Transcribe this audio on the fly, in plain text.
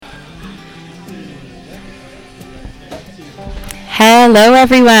Hello,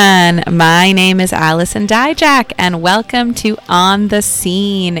 everyone. My name is Alyssa and welcome to On the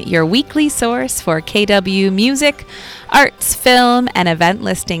Scene, your weekly source for KW music, arts, film, and event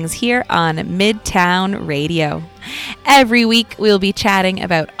listings here on Midtown Radio. Every week, we'll be chatting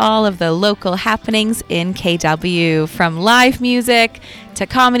about all of the local happenings in KW, from live music to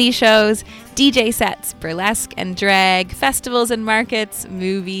comedy shows, DJ sets, burlesque and drag, festivals and markets,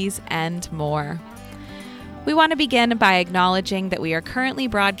 movies, and more. We want to begin by acknowledging that we are currently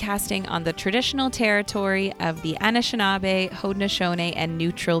broadcasting on the traditional territory of the Anishinaabe, Haudenosaunee, and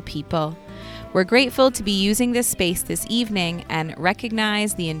Neutral people. We're grateful to be using this space this evening and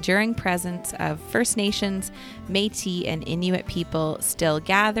recognize the enduring presence of First Nations, Métis, and Inuit people still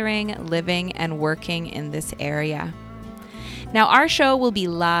gathering, living, and working in this area. Now, our show will be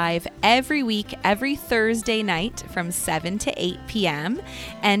live every week, every Thursday night from 7 to 8 p.m.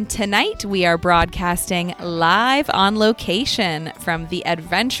 And tonight we are broadcasting live on location from the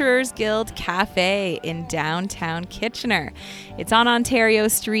Adventurers Guild Cafe in downtown Kitchener. It's on Ontario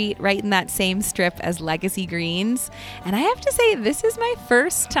Street, right in that same strip as Legacy Greens. And I have to say, this is my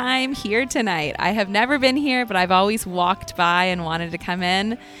first time here tonight. I have never been here, but I've always walked by and wanted to come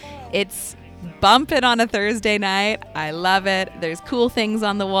in. It's bumping on a Thursday night. I love it. There's cool things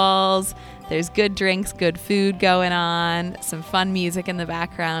on the walls. There's good drinks, good food going on, some fun music in the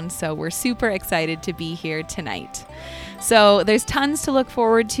background. So we're super excited to be here tonight. So there's tons to look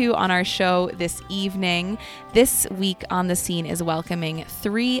forward to on our show this evening. This week On the Scene is welcoming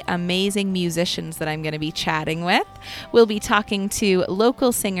three amazing musicians that I'm going to be chatting with. We'll be talking to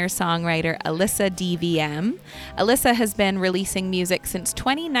local singer-songwriter Alyssa DVM. Alyssa has been releasing music since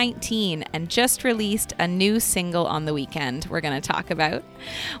 2019 and just released a new single on the weekend we're going to talk about.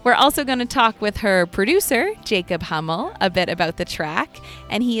 We're also going to talk with her producer, Jacob Hummel, a bit about the track,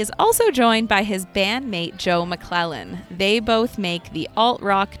 and he is also joined by his bandmate, Joe McClellan. They both make the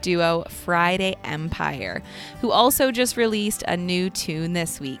alt-rock duo Friday Empire, who also just released a new tune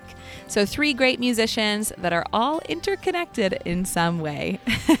this week. So three great musicians that are all interconnected in some way.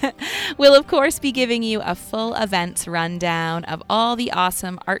 We'll, of course, be giving you a full events rundown of all the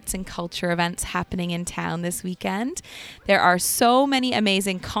awesome arts and culture events happening in town this weekend. There are so many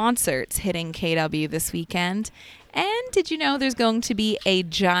amazing concerts hitting KW this weekend. And did you know there's going to be a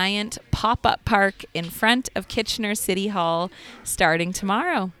giant pop-up park in front of Kitchener City Hall starting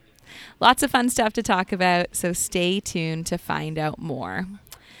tomorrow? Lots of fun stuff to talk about, so stay tuned to find out more.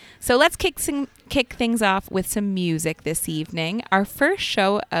 So let's kick things off with some music this evening. Our first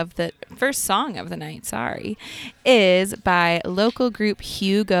song of the night, is by local group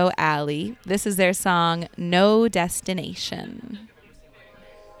Hugo Alley. This is their song No Destination.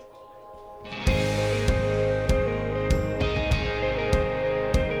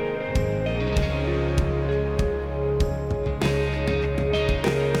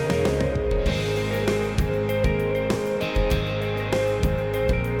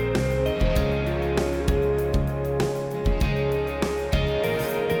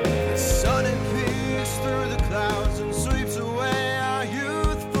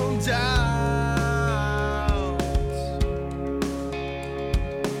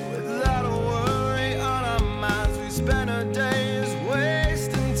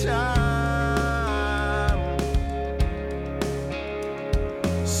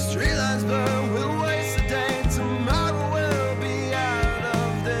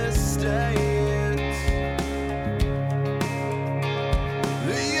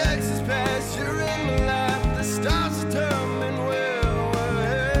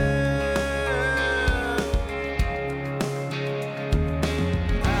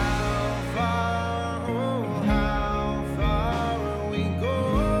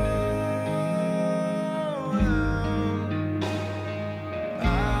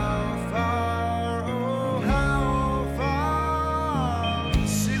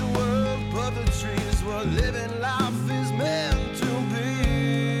 Living life is meant to be.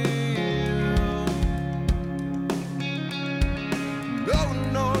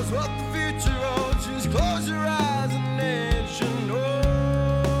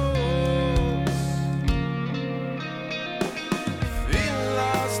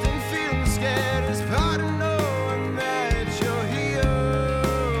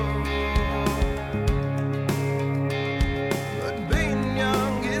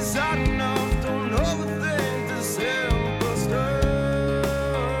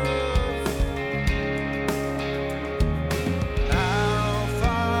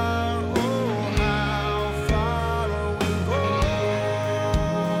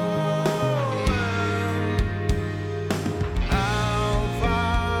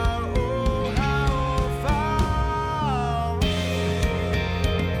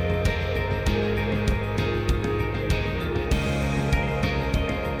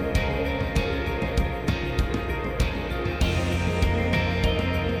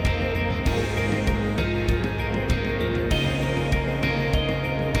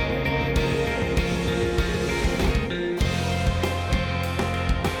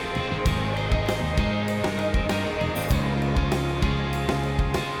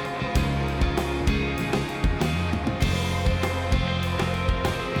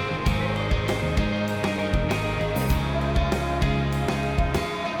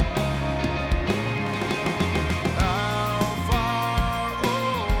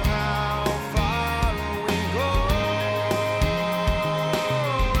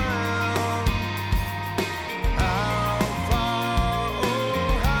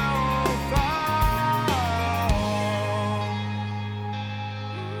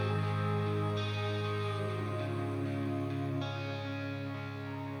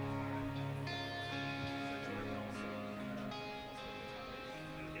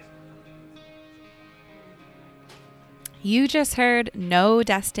 You just heard No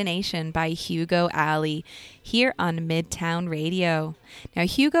Destination by Hugo Alley here on Midtown Radio. Now,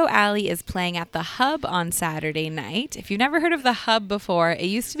 Hugo Alley is playing at the Hub on Saturday night. If you've never heard of the Hub before, it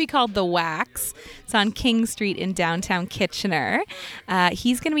used to be called The Wax. It's on King Street in downtown Kitchener.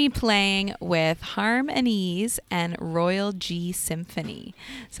 He's going to be playing with Harm and Ease and Royal G Symphony.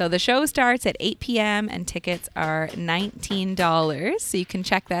 So the show starts at 8 p.m. and tickets are $19. So you can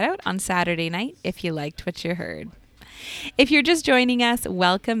check that out on Saturday night if you liked what you heard. If you're just joining us,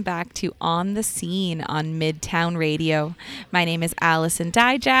 welcome back to On the Scene on Midtown Radio. My name is Alyssa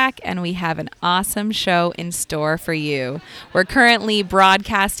Dijak, and we have an awesome show in store for you. We're currently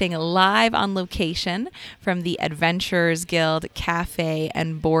broadcasting live on location from the Adventurers Guild Cafe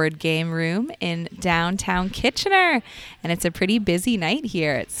and Board Game Room in downtown Kitchener. And it's a pretty busy night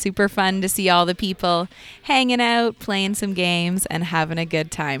here. It's super fun to see all the people hanging out, playing some games, and having a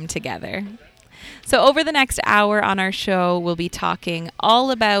good time together. So over the next hour on our show, we'll be talking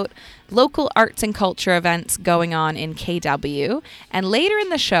all about local arts and culture events going on in KW. And later in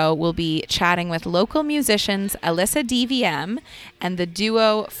the show, we'll be chatting with local musicians Alyssa DVM and the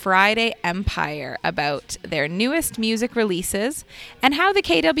duo Friday Empire about their newest music releases and how the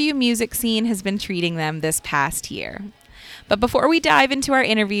KW music scene has been treating them this past year. But before we dive into our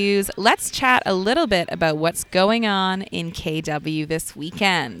interviews, let's chat a little bit about what's going on in KW this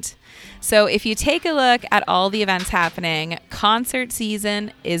weekend. So if you take a look at all the events happening, concert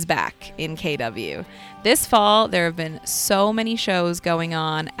season is back in KW. This fall, there have been so many shows going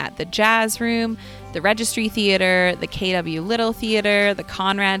on at the Jazz Room, the Registry Theatre, the KW Little Theatre, the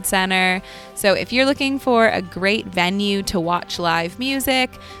Conrad Center. So if you're looking for a great venue to watch live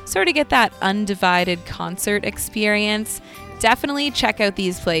music, sort of get that undivided concert experience, definitely check out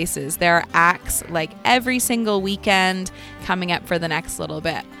these places. There are acts like every single weekend coming up for the next little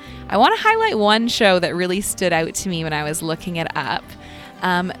bit. I want to highlight one show that really stood out to me when I was looking it up.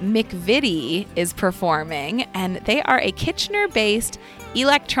 McVitie is performing, and they are a Kitchener-based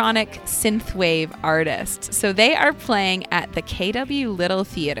electronic synthwave artist. So they are playing at the KW Little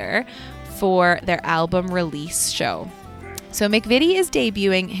Theatre for their album release show. So McVitie is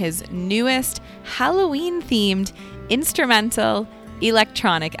debuting his newest Halloween-themed instrumental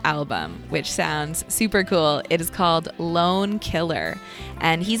electronic album, which sounds super cool. It is called Lone Killer,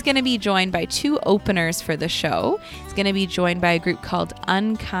 and he's going to be joined by two openers for the show. He's going to be joined by a group called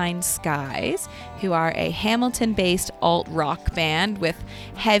Unkind Skies, who are a Hamilton-based alt-rock band with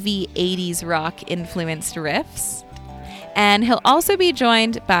heavy 80s rock influenced riffs. And he'll also be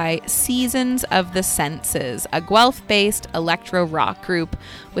joined by Seasons of the Senses, a Guelph-based electro-rock group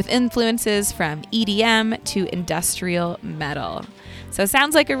with influences from EDM to industrial metal. So it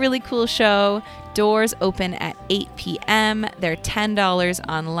sounds like a really cool show. Doors open at 8 p.m. They're $10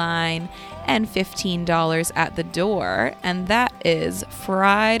 online and $15 at the door. And that is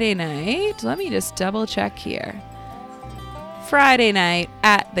Friday night. Let me just double check here. Friday night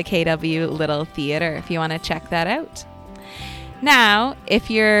at the KW Little Theatre if you want to check that out. Now, if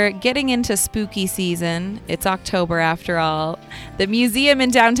you're getting into spooky season, it's October after all, the museum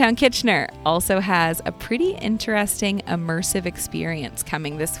in downtown Kitchener also has a pretty interesting immersive experience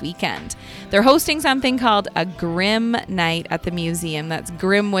coming this weekend. They're hosting something called a Grim Night at the museum. That's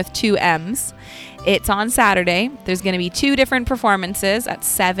Grim with two M's. It's on Saturday. There's going to be two different performances at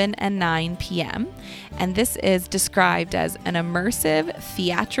 7 and 9 p.m. And this is described as an immersive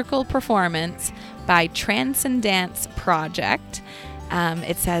theatrical performance by Transcendence Project.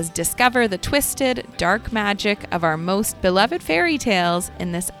 It says, discover the twisted, dark magic of our most beloved fairy tales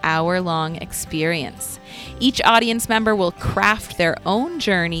in this hour-long experience. Each audience member will craft their own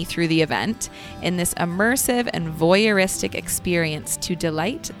journey through the event in this immersive and voyeuristic experience to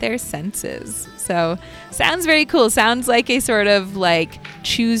delight their senses. So, sounds very cool. Sounds like a sort of like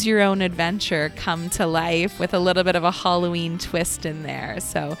choose your own adventure come to life with a little bit of a Halloween twist in there.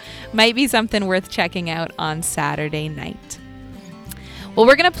 So, might be something worth checking out on Saturday night. Well,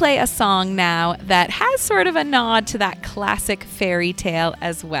 we're going to play a song now that has sort of a nod to that classic fairy tale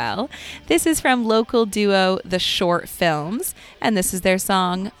as well. This is from local duo The Short Films, and this is their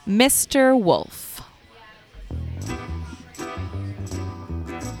song, Mr. Wolf.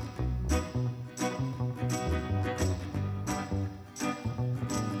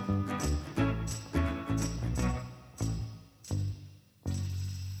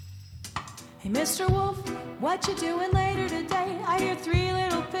 Hey, Mr. Wolf, what you doing later today? I hear three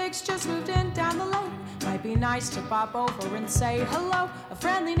little pigs just moved in down the lane. Might be nice to pop over and say hello. A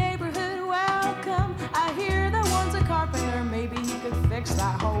friendly neighborhood welcome. I hear that one's a carpenter partner. Maybe he could fix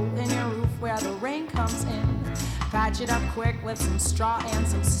that hole in your roof where the rain comes in. Patch it up quick with some straw and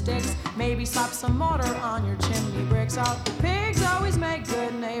some sticks. Maybe slap some mortar on your chimney bricks. Oh, pigs always make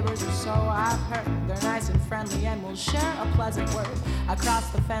good neighbors, or so I've heard. They're nice and friendly and will share a pleasant word across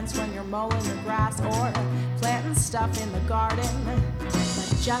the fence when you're mowing the grass or planting stuff in the garden. But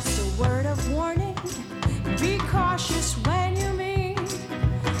just a word of warning, be cautious when you meet,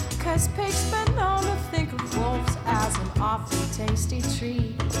 'cause pigs been known to think of wolves as an awfully tasty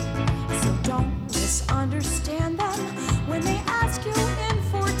treat. So don't misunderstand them when they ask you in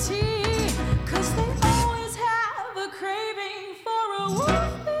for tea, 'cause they always have a craving for a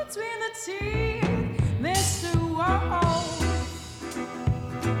wolf between the teeth, Mr. Wolf.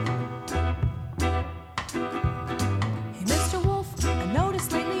 Hey, Mr. Wolf, I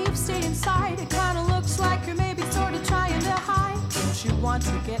noticed lately you've stayed inside. It kinda looks like you're maybe sorta trying to hide. Don't you want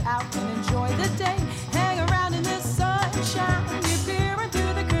to get out and enjoy the day? Hang around in the sunshine, you're peering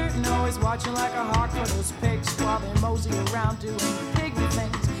through the curtain, always watching like a hawk for those pigs while they mosey around doing piggy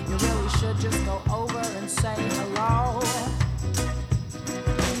things. You really should just go over and say hello.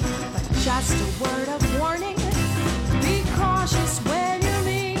 But just a word of warning, be cautious when you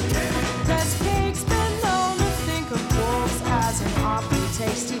meet, 'cause pigs been known to think of wolves as an awfully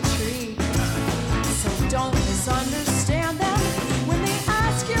tasty treat. So don't misunderstand them when they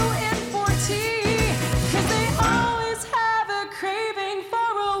ask you in for tea, 'cause they always have a craving for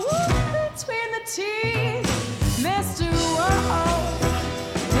a wolf between the teeth, Mr. Wolf.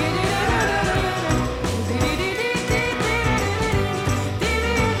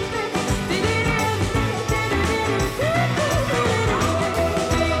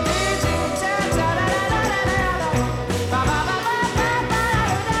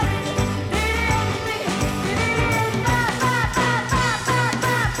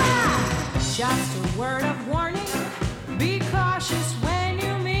 Just a word of warning, be cautious when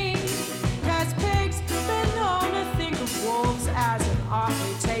you meet, 'cause pigs been known to think of wolves as an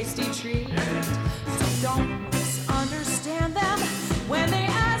awfully tasty treat. So don't misunderstand them when they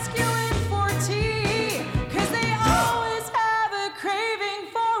ask you in for tea, 'cause they always have a craving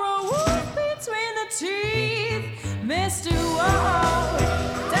for a wolf between the teeth, Mr. Wolf.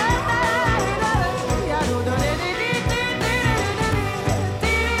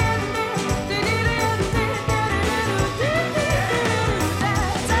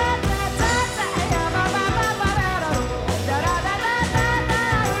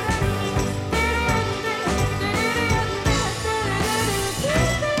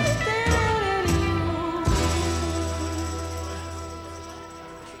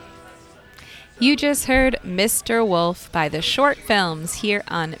 You just heard Mr. Wolf by the Short Films here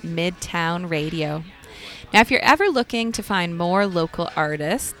on Midtown Radio. Now, if you're ever looking to find more local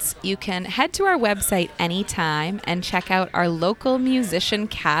artists, you can head to our website anytime and check out our local musician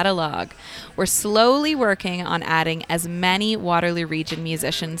catalog. We're slowly working on adding as many Waterloo Region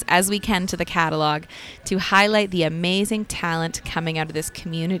musicians as we can to the catalog to highlight the amazing talent coming out of this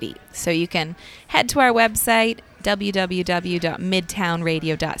community. So you can head to our website,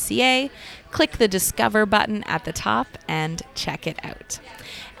 www.midtownradio.ca, click the Discover button at the top, and check it out.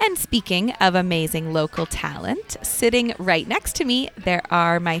 And speaking of amazing local talent, sitting right next to me, there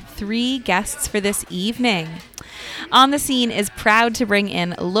are my 3 guests for this evening. On the Scene is proud to bring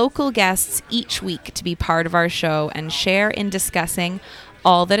in local guests each week to be part of our show and share in discussing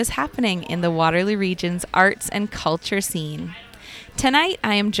all that is happening in the Waterloo Region's arts and culture scene. Tonight,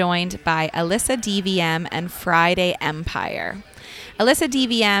 I am joined by Alyssa DVM and Friday Empire. Alyssa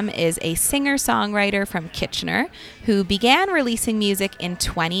DVM is a singer-songwriter from Kitchener who began releasing music in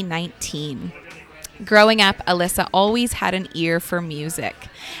 2019. Growing up, Alyssa always had an ear for music.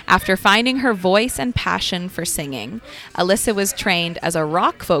 After finding her voice and passion for singing, Alyssa was trained as a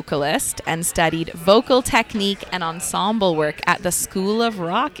rock vocalist and studied vocal technique and ensemble work at the School of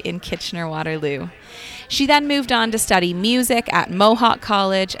Rock in Kitchener-Waterloo. She then moved on to study music at Mohawk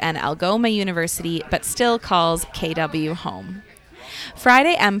College and Algoma University, but still calls KW home.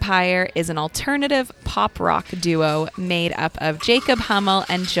 Friday Empire is an alternative pop rock duo made up of Jacob Hummel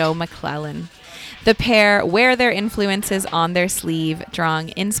and Joe McClellan. The pair wear their influences on their sleeve, drawing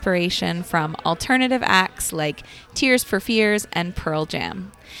inspiration from alternative acts like Tears for Fears and Pearl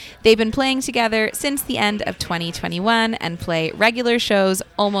Jam. They've been playing together since the end of 2021 and play regular shows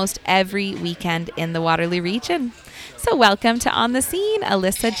almost every weekend in the Waterloo region. So welcome to On the Scene,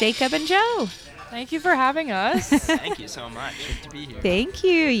 Alyssa, Jacob, and Joe. Thank you for having us. Thank you so much. Good to be here. Thank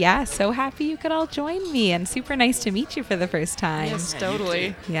you. Yeah, so happy you could all join me and super nice to meet you for the first time. Yes,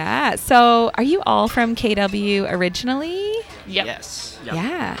 totally. Yeah. So are you all from KW originally? Yep. Yes.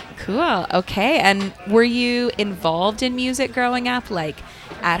 Yeah, cool. Okay. And were you involved in music growing up, like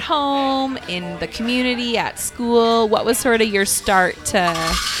at home, in the community, at school? What was sort of your start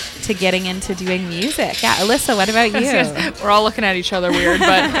to getting into doing music? Yeah, Alyssa, what about you? We're all looking at each other weird,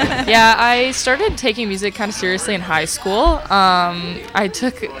 but yeah, I started taking music kind of seriously in high school. I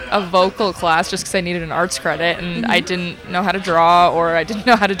took a vocal class just because I needed an arts credit, and I didn't know how to draw or I didn't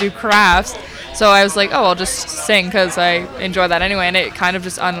know how to do crafts. So I was like, oh, I'll just sing because I enjoy that anyway, and it kind of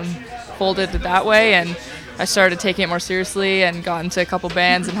just unfolded that way, and I started taking it more seriously and got into a couple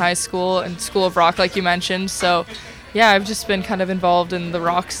bands in high school and School of Rock, like you mentioned. So yeah, I've just been kind of involved in the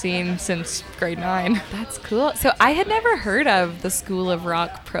rock scene since grade 9. That's cool. So I had never heard of the School of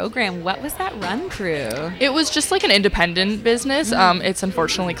Rock program. What was that run through? It was just like an independent business. It's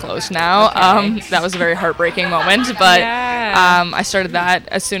unfortunately closed now. Okay. That was a very heartbreaking moment, but Yeah. I started that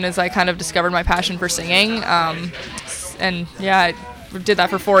as soon as I kind of discovered my passion for singing. And yeah, I did that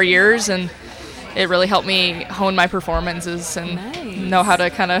for 4 years, and it really helped me hone my performances and know how to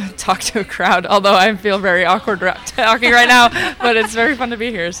kind of talk to a crowd, although I feel very awkward talking right now, but it's very fun to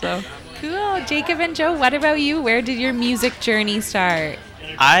be here. So Cool. Jacob and Joe, what about you? Where did your music journey start?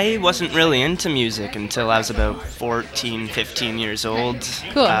 I wasn't really into music until I was about 14, 15 years old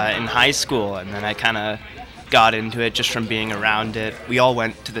Cool. In high school, and then I kind of got into it just from being around it. We all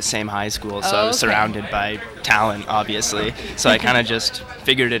went to the same high school, so I was Okay. surrounded by talent, obviously. So I kind of just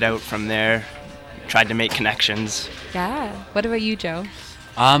figured it out from there, tried to make connections. Yeah. What about you, Joe?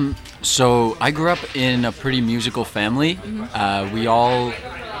 So I grew up in a pretty musical family. We all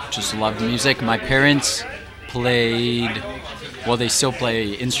just loved music. My parents played, well, they still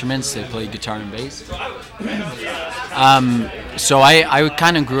play instruments. They play guitar and bass. So I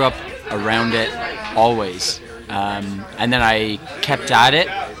kind of grew up around it always. And then I kept at it,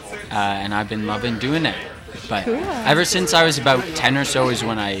 and I've been loving doing it. But ever since I was about 10 or so is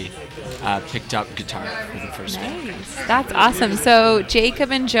when I picked up guitar for the first time. Nice. That's awesome. So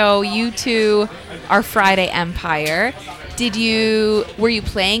Jacob and Joe, you two are Friday Empire. Were you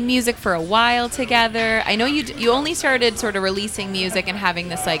playing music for a while together? I know you only started sort of releasing music and having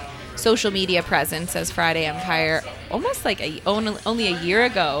this like social media presence as Friday Empire almost like only a year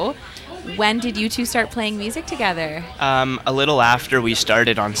ago. When did you two start playing music together? A little after we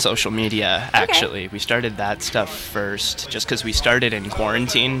started on social media, actually. We started that stuff first, just because we started in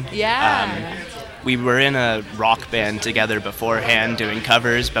quarantine. Yeah. We were in a rock band together beforehand doing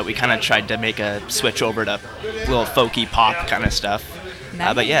covers, but we kind of tried to make a switch over to little folky pop kind of stuff.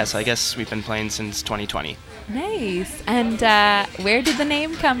 But yeah, so I guess we've been playing since 2020. Nice. And where did the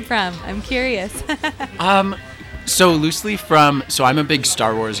name come from? I'm curious. So loosely so I'm a big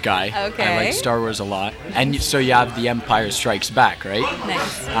Star Wars guy. Okay. I like Star Wars a lot. And so you have The Empire Strikes Back, right?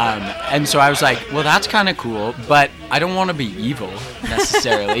 Nice. And so I was like, well, that's kind of cool, but I don't want to be evil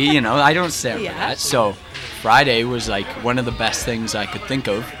necessarily, I don't stand for that. So Friday was like one of the best things I could think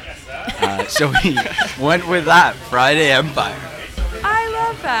of. So we went with that, Friday Empire. I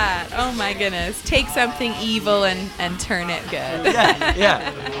love that. Oh my goodness. Take something evil and turn it good.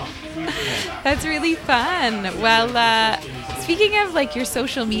 Yeah. That's really fun. Well, speaking of like your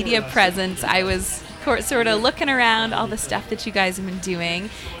social media presence, I was sort of looking around all the stuff that you guys have been doing,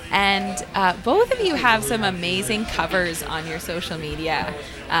 and both of you have some amazing covers on your social media.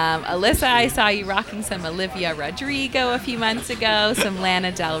 Alyssa, I saw you rocking some Olivia Rodrigo a few months ago, some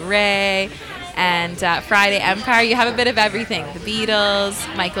Lana Del Rey, and Friday Empire, you have a bit of everything. The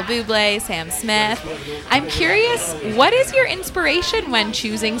Beatles, Michael Bublé, Sam Smith. I'm curious, what is your inspiration when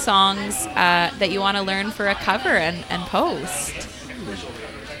choosing songs that you want to learn for a cover and post?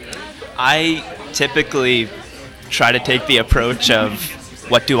 I typically try to take the approach of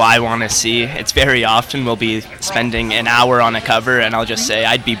what do I want to see. It's very often we'll be spending an hour on a cover and I'll just say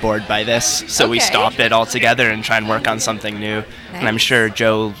I'd be bored by this. So we stop it altogether and try and work on something new. Nice. And I'm sure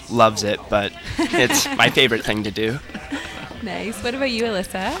Joe loves it, but it's my favorite thing to do. Nice. What about you,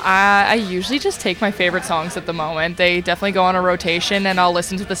 Alyssa? I usually just take my favorite songs at the moment. They definitely go on a rotation, and I'll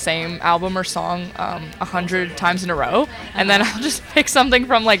listen to the same album or song 100 times in a row, and then I'll just pick something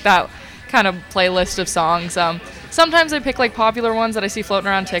from like that kind of playlist of songs. Sometimes I pick like popular ones that I see floating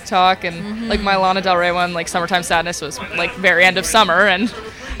around TikTok, and like my Lana Del Rey one, like Summertime Sadness, was like very end of summer, and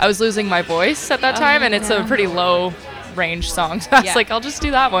I was losing my voice at that time, and it's a pretty low range song. So I was like, I'll just do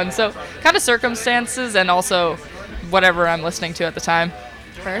that one. So kind of circumstances and also whatever I'm listening to at the time.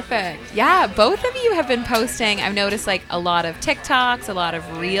 Perfect. Yeah, both of you have been posting, I've noticed like a lot of TikToks, a lot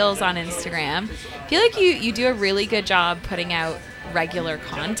of reels on Instagram. I feel like you do a really good job putting out regular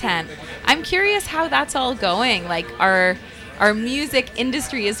content. I'm curious how that's all going. Like, are our music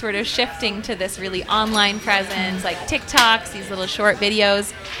industry is sort of shifting to this really online presence, like TikToks, these little short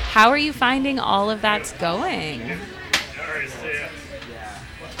videos. How are you finding all of that's going?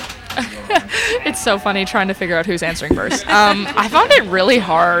 It's so funny trying to figure out who's answering first. I found it really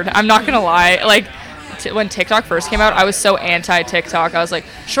hard. I'm not gonna lie. Like when TikTok first came out, I was so anti-TikTok. I was like,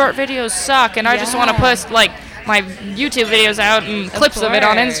 short videos suck, and I just want to post like my YouTube videos out and clips of it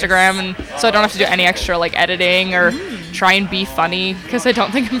on Instagram, and so I don't have to do any extra like editing or try and be funny, because I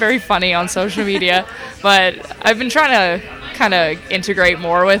don't think I'm very funny on social media. But I've been trying to kind of integrate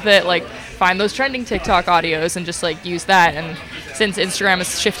more with it, like find those trending TikTok audios and just like use that. And since Instagram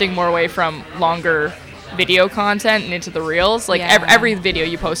is shifting more away from longer video content and into the reels, like every video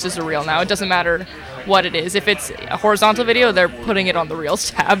you post is a reel now. It doesn't matter what it is. If it's a horizontal video, they're putting it on the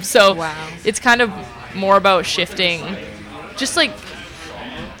reels tab. So it's kind of more about shifting just like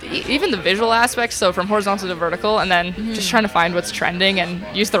even the visual aspects, so from horizontal to vertical, and then just trying to find what's trending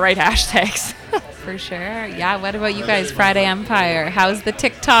and use the right hashtags. For sure. Yeah, what about you guys, Friday Empire? How's the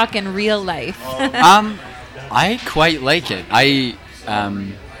TikTok in real life? I quite like it.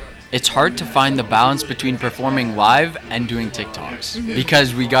 It's hard to find the balance between performing live and doing TikToks,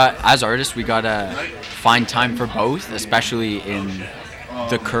 because as artists, we gotta find time for both, especially in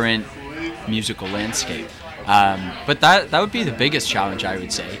the current musical landscape. But that would be the biggest challenge, I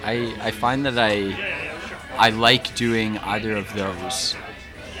would say. I find that I like doing either of those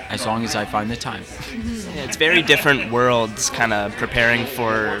as long as I find the time. Yeah, it's very different worlds, kind of preparing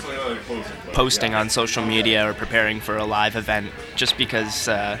for posting on social media or preparing for a live event, just because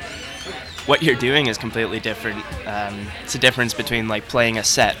what you're doing is completely different. It's a difference between like playing a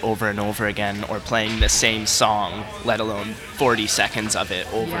set over and over again or playing the same song, let alone 40 seconds of it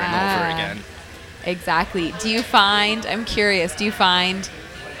over and over again. Exactly. I'm curious, do you find,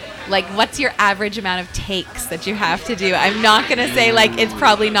 like, what's your average amount of takes that you have to do? I'm not going to say, like, it's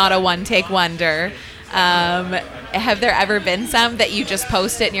probably not a one-take wonder. Have there ever been some that you just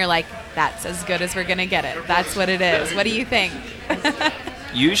post it and you're like, that's as good as we're going to get it? That's what it is. What do you think?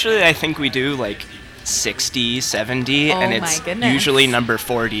 Usually I think we do, like, 60, 70, and it's usually number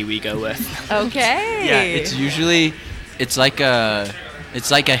 40 we go with. Okay. Yeah, it's like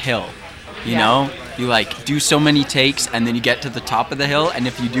a hill. You know, you like do so many takes and then you get to the top of the hill, and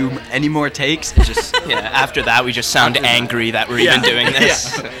if you do any more takes, it just after that we just sound angry that we're even doing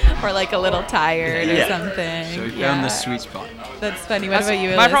this. Or like a little tired or something. So we found the sweet spot. That's funny. What about you,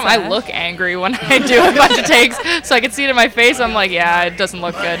 Alyssa? My problem, I look angry when I do a bunch of takes, so I can see it in my face. I'm like, it doesn't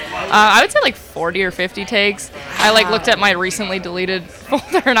look good. I would say like 40 or 50 takes. I like looked at my recently deleted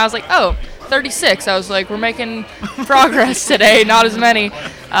folder and I was like, 36. I was like, we're making progress today, not as many.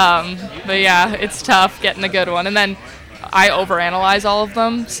 But yeah, it's tough getting a good one. And then I overanalyze all of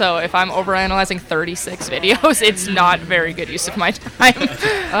them. So if I'm overanalyzing 36 videos, it's not very good use of my time.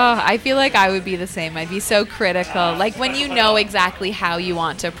 I feel like I would be the same. I'd be so critical. Like when you know exactly how you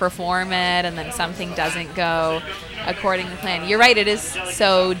want to perform it and then something doesn't go according to plan. You're right, it is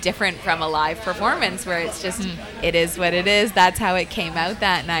so different from a live performance where it's just, it is what it is. That's how it came out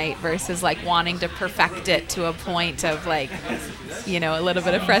that night versus like wanting to perfect it to a point of like, a little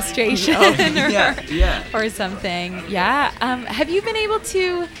bit of frustration or something. Yeah. Have you been able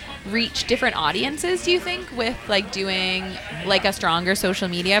to reach different audiences, do you think, with like doing like a stronger social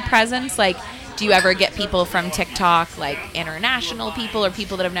media presence? Like, do you ever get people from TikTok, like international people or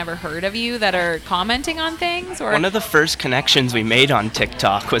people that have never heard of you that are commenting on things? Or one of the first connections we made on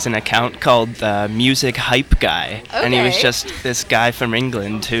TikTok was an account called the Music Hype Guy. Okay. And he was just this guy from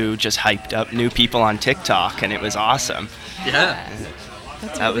England who just hyped up new people on TikTok, and it was awesome. Yeah.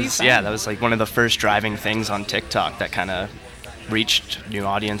 That was like one of the first driving things on TikTok that kind of reached new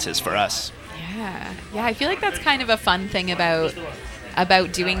audiences for us. Yeah, I feel like that's kind of a fun thing about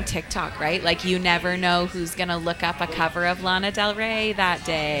doing TikTok, right? Like you never know who's gonna look up a cover of Lana Del Rey that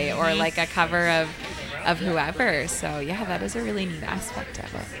day or like a cover of whoever. So yeah, that is a really neat aspect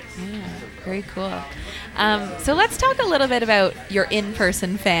of it. Yeah, very cool. So let's talk a little bit about your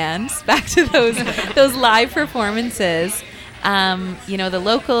in-person fans. Back to those live performances. The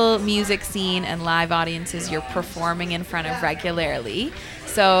local music scene and live audiences you're performing in front of regularly.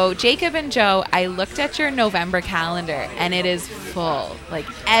 So Jacob and Joe, I looked at your November calendar and it is full. Like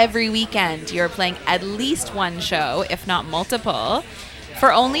every weekend you're playing at least one show, if not multiple.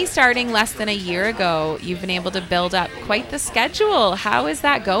 For only starting less than a year ago, you've been able to build up quite the schedule. How is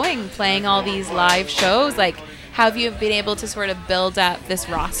that going, playing all these live shows? Like, how have you been able to sort of build up this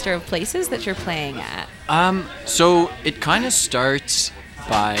roster of places that you're playing at? So it kind of starts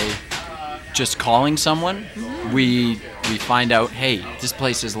by just calling someone. We we find out, hey, this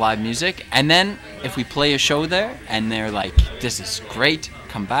place is live music, and then if we play a show there and they're like, this is great,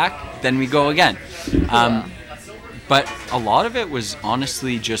 come back, then we go again. But a lot of it was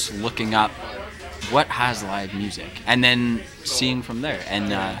honestly just looking up what has live music and then seeing from there.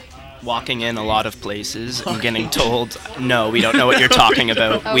 And walking in a lot of places and getting told, no, we don't know what you're talking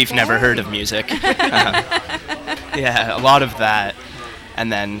about. We've never heard of music. Yeah, a lot of that.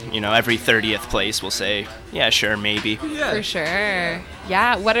 And then, every 30th place will say, yeah, sure, maybe. Yeah. For sure.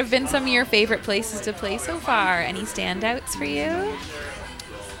 Yeah. What have been some of your favorite places to play so far? Any standouts for you?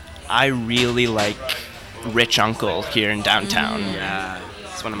 I really like Rich Uncle here in downtown. Yeah.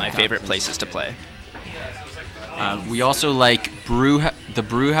 It's one of my favorite places to play. We also like the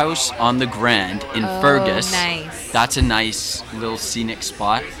Brew House on the Grand in Fergus. Nice. That's a nice little scenic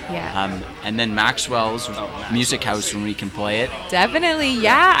spot. Yeah. And then Maxwell's Music House when we can play it. Definitely,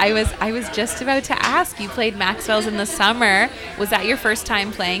 yeah. I was just about to ask. You played Maxwell's in the summer. Was that your first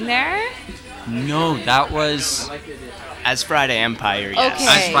time playing there? No, that was As Friday Empire, yes.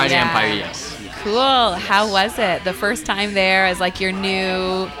 Okay. As Friday Empire, yes. Cool. How was it? The first time there as like your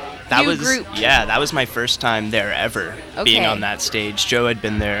new group? Yeah, that was my first time there ever, being on that stage. Joe had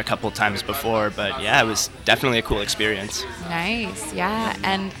been there a couple times before, but yeah, it was definitely a cool experience. Nice, yeah.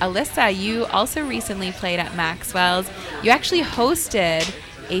 And Alyssa, you also recently played at Maxwell's. You actually hosted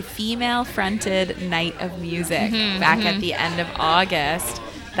a female-fronted night of music back at the end of August.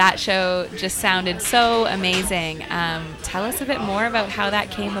 That show just sounded so amazing. Tell us a bit more about how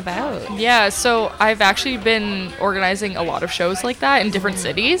that came about. Yeah, so I've actually been organizing a lot of shows like that in different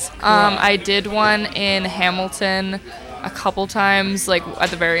cities. I did one in Hamilton a couple times, like at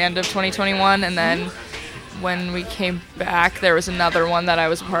the very end of 2021, and then when we came back, there was another one that I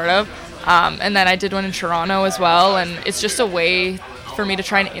was a part of. And then I did one in Toronto as well, and it's just a way for me to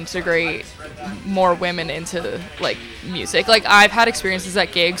try and integrate more women into like music. Like I've had experiences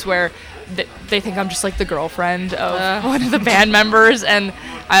at gigs where they think I'm just like the girlfriend of one of the band members, and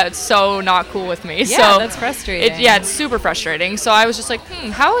it's so not cool with me. Yeah, so that's frustrating. It's super frustrating. So I was just like,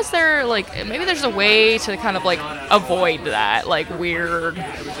 how is there like maybe there's a way to kind of like avoid that like weird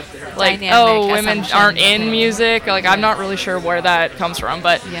like dynamic women assumption. aren't in music. Like I'm not really sure where that comes from,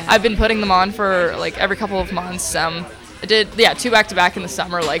 but I've been putting them on for like every couple of months. I did, 2 back-to-back in the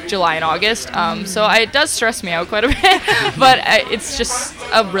summer, like July and August. So it does stress me out quite a bit, but it's just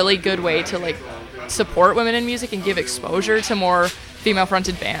a really good way to like support women in music and give exposure to more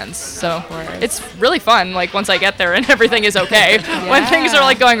female-fronted bands. So it's really fun. Like once I get there and everything is okay. When things are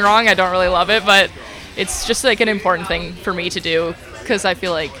like going wrong, I don't really love it, but it's just like an important thing for me to do because I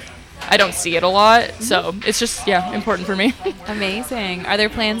feel like I don't see it a lot, so it's just important for me. Amazing. Are there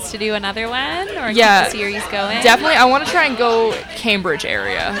plans to do another one or keep Yeah, the series going? Definitely. I want to try and go Cambridge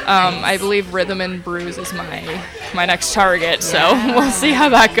area. I believe Rhythm and Brews is my next target, so we'll see how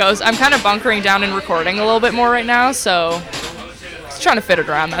that goes. I'm kind of bunkering down and recording a little bit more right now, so just trying to fit it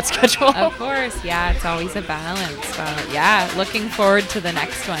around that schedule. Of course, yeah, it's always a balance. But looking forward to the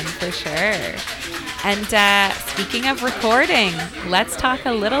next one for sure. And speaking of recording, let's talk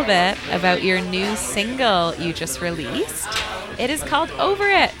a little bit about your new single you just released. It is called Over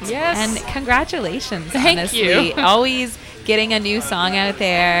It. Yes. And congratulations, Thank honestly. you. Always getting a new song out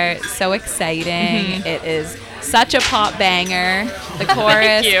there. So exciting. It is such a pop banger. The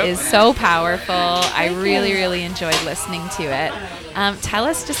chorus is so powerful. I really enjoyed listening to it. Tell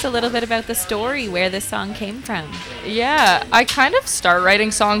us just a little bit about the story, where this song came from. Yeah, I kind of start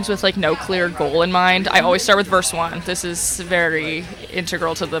writing songs with like no clear goal in mind. I always start with verse 1. This is very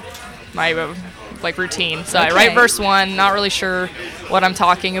integral to my like routine. So I write verse 1, not really sure what I'm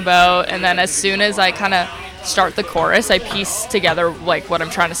talking about, and then as soon as I kind of start the chorus, I piece together like what I'm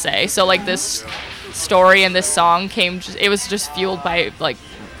trying to say. So like this story and this song it was just fueled by like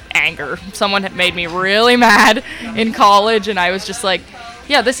anger. Someone had made me really mad in college, and I was just like,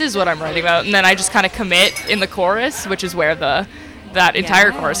 this is what I'm writing about. And then I just kind of commit in the chorus, which is where that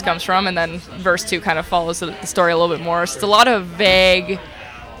entire chorus comes from, and then verse 2 kind of follows the story a little bit more. So it's a lot of vague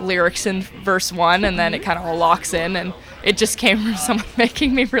lyrics in verse 1, and then it kind of all locks in, and it just came from someone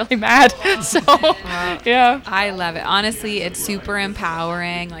making me really mad. So I love it. Honestly, it's super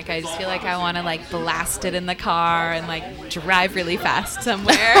empowering. Like I just feel like I want to like blast it in the car and like drive really fast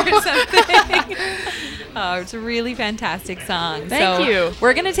somewhere or something. It's a really fantastic song. Thank you.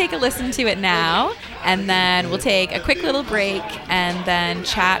 We're going to take a listen to it now, and then we'll take a quick little break and then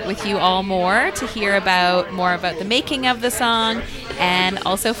chat with you all more to hear more about the making of the song and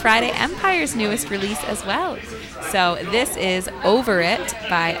also Friday Empire's newest release as well. So this is Over It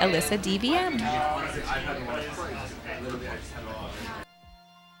by Alyssa DVM.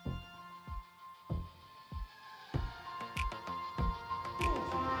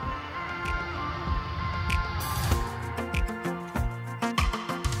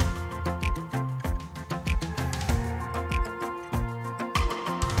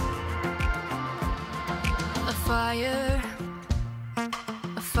 fire.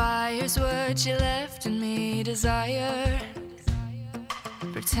 A fire's what you left in me, desire.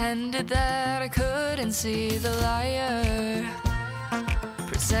 Pretended that I couldn't see the liar.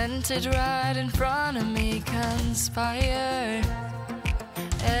 Presented right in front of me, conspire.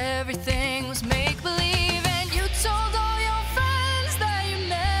 Everything was make-believe, and you told all your friends that you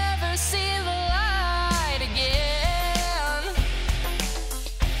never see the light again.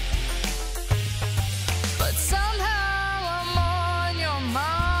 But somehow I'm on your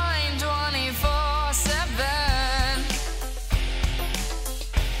mind 24/7.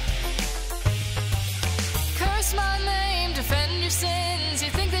 Curse my name, defend your sins. You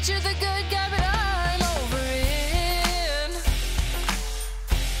think that you're the good guy, but I'm over it.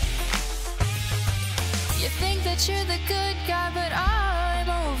 You think that you're the good guy, but I'm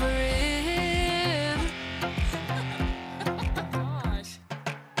over it.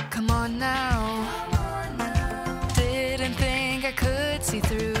 Come on now. Didn't think I could see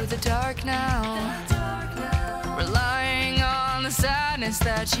through the dark now. Relying on the sadness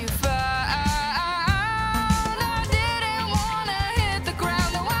that you found. I didn't wanna hit the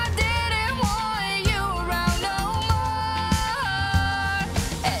ground. No, I didn't want you around no more.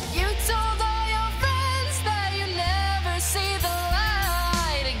 And you told all your friends that you never see the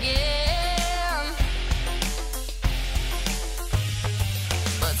light again.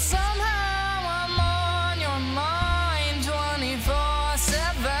 But somehow I'm on your mind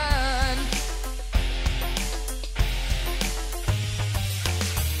 24/7.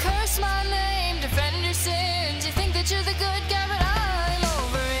 Curse my name, defend your sins. You think that you're the good guy, but I'm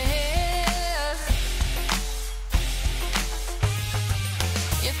over it.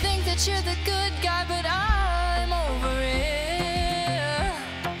 You think that you're the good guy, but I'm over it.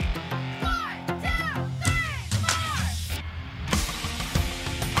 1, 2, 3, 4.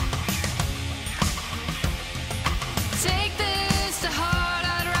 Take this to heart.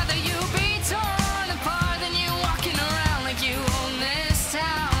 I'd rather you be torn apart than you walking around like you own this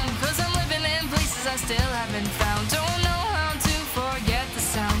town. 'Cause I'm living in places I still haven't found. Don't know how to forget the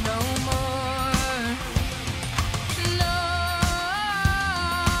sound no more. No.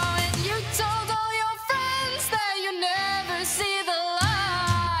 And you told all your friends that you never see the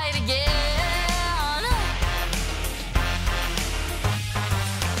light again.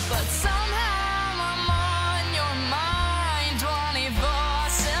 But somehow I'm on your mind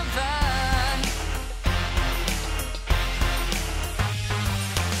 24/7.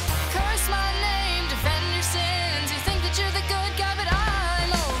 Curse my name, defend your sins. You think that you're the good guy, but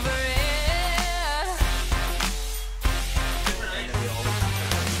I'm over it.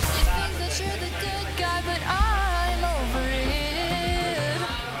 You think that you're the good guy, but I'm over it.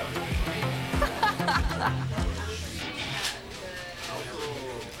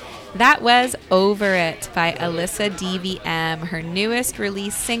 That was Over It by Alyssa DVM, her newest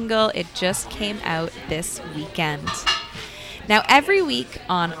release single. It just came out this weekend. Now, every week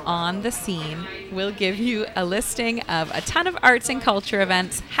on the Scene, we'll give you a listing of a ton of arts and culture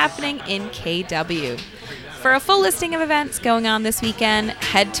events happening in KW. For a full listing of events going on this weekend,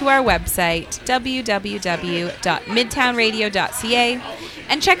 head to our website, www.midtownradio.ca,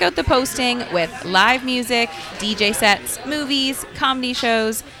 and check out the posting with live music, DJ sets, movies, comedy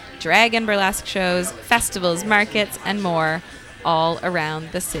shows, drag and burlesque shows, festivals, markets, and more all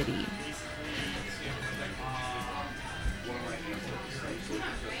around the city.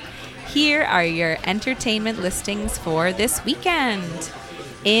 Here are your entertainment listings for this weekend.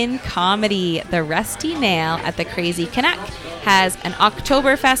 In comedy, the Rusty Nail at the Crazy Canuck has an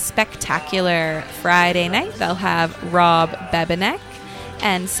Oktoberfest spectacular. Friday night, they'll have Rob Bebenek,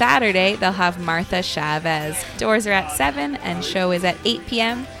 and Saturday, they'll have Martha Chavez. Doors are at 7 and show is at 8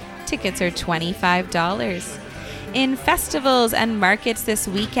 p.m. Tickets are $25. In festivals and markets this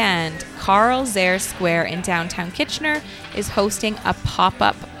weekend, Carl Zare Square in downtown Kitchener is hosting a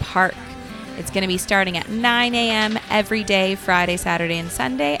pop-up park. It's going to be starting at 9 a.m. every day, Friday, Saturday, and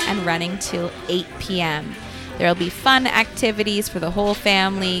Sunday, and running till 8 p.m. There will be fun activities for the whole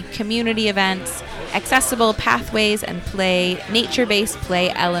family, community events, accessible pathways and play, nature-based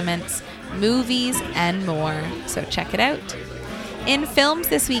play elements, movies, and more. So check it out. In films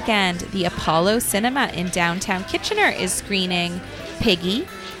this weekend, the Apollo Cinema in downtown Kitchener is screening Piggy,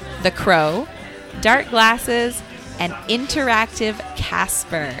 The Crow, Dark Glasses, and interactive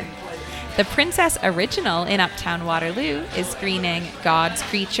Casper. The Princess Original in Uptown Waterloo is screening God's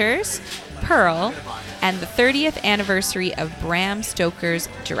Creatures, Pearl, and the 30th anniversary of Bram Stoker's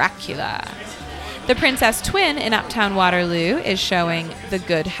Dracula. The Princess Twin in Uptown Waterloo is showing The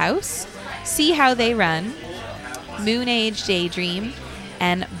Good House, See How They Run, Moon Age Daydream,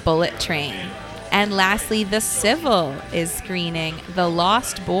 and Bullet Train. And lastly, The Civil is screening The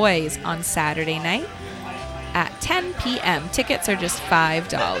Lost Boys on Saturday night at 10 p.m. Tickets are just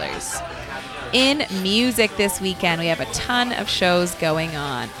 $5. In music this weekend, we have a ton of shows going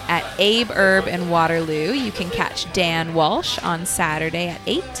on. At Abe Herb in Waterloo, you can catch Dan Walsh on Saturday at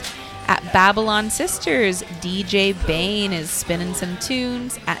 8. At Babylon Sisters, DJ Bain is spinning some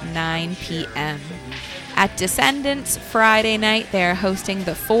tunes at 9 p.m. At Descendants, Friday night, they're hosting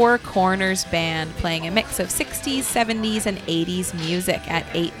the Four Corners Band, playing a mix of 60s, 70s, and 80s music at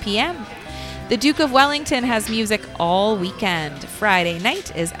 8 p.m. The Duke of Wellington has music all weekend. Friday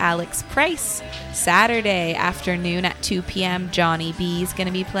night is Alex Price. Saturday afternoon at 2 p.m., Johnny B is going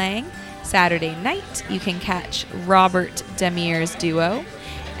to be playing. Saturday night, you can catch Robert Demir's duo.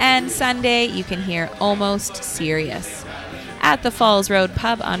 And Sunday, you can hear Almost Serious. At the Falls Road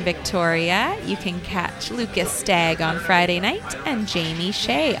Pub on Victoria, you can catch Lucas Stagg on Friday night and Jamie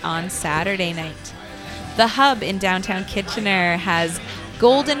Shea on Saturday night. The Hub in downtown Kitchener has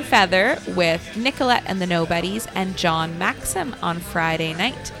Golden Feather with Nicolette and the Nobodies and John Maxim on Friday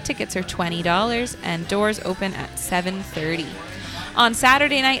night. Tickets are $20 and doors open at 7:30. On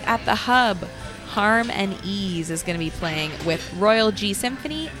Saturday night at the Hub, Harm and Ease is going to be playing with Royal G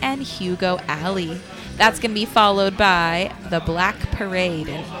Symphony and Hugo Alley. That's going to be followed by the Black Parade,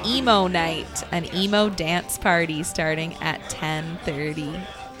 an emo night, an emo dance party starting at 10:30.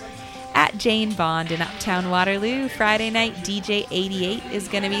 At Jane Bond in Uptown Waterloo, Friday night, DJ 88 is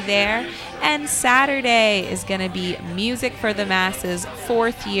going to be there. And Saturday is going to be Music for the Masses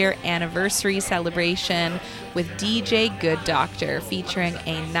 4th year anniversary celebration with DJ Good Doctor featuring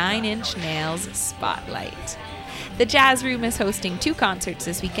a 9 Inch Nails spotlight. The Jazz Room is hosting 2 concerts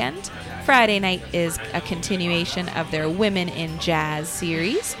this weekend. Friday night is a continuation of their Women in Jazz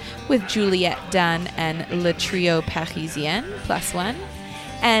series with Juliette Dunn and Le Trio Parisien +1.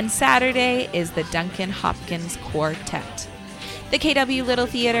 And Saturday is the Duncan Hopkins Quartet. The KW Little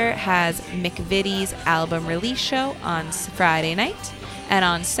Theatre has McVitie's album release show on Friday night. And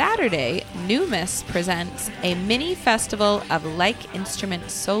on Saturday, Numis presents a mini festival of like instrument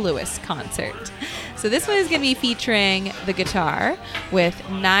soloist concert. So this one is going to be featuring the guitar with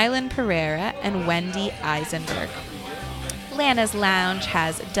Nylan Pereira and Wendy Eisenberg. Lana's Lounge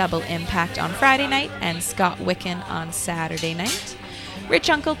has Double Impact on Friday night and Scott Wicken on Saturday night. Rich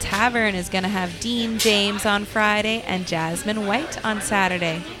Uncle Tavern is going to have Dean James on Friday and Jasmine White on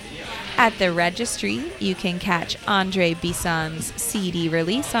Saturday. At the Registry, you can catch Andre Bisson's CD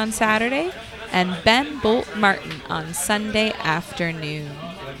release on Saturday and Ben Bolt Martin on Sunday afternoon.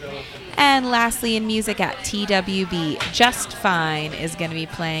 And lastly, in music at TWB, Just Fine is going to be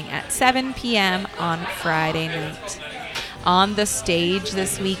playing at 7 p.m. on Friday night. On the stage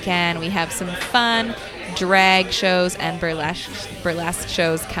this weekend, we have some fun drag shows and burlesque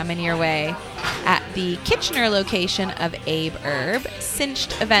shows coming your way. At the Kitchener location of Abe Herb,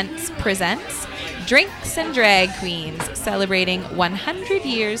 Cinched Events presents Drinks and Drag Queens, celebrating 100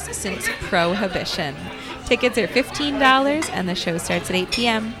 years since Prohibition. Tickets are $15 and the show starts at 8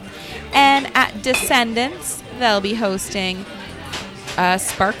 p.m. And at Descendants, they'll be hosting a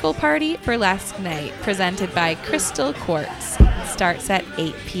Sparkle Party Burlesque Night presented by Crystal Quartz. It starts at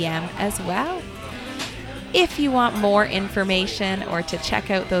 8 p.m. as well. If you want more information or to check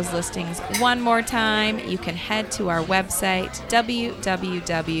out those listings one more time, you can head to our website,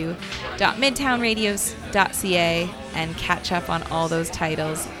 www.midtownradios.ca, and catch up on all those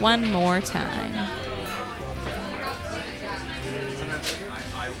titles one more time.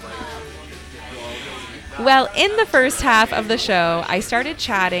 Well, in the first half of the show, I started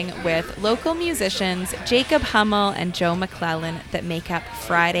chatting with local musicians Jacob Hummel and Joe McClellan that make up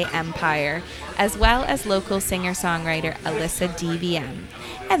Friday Empire, as well as local singer-songwriter Alyssa DVM.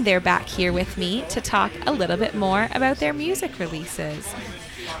 And they're back here with me to talk a little bit more about their music releases.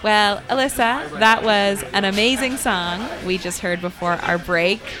 Well, Alyssa, that was an amazing song we just heard before our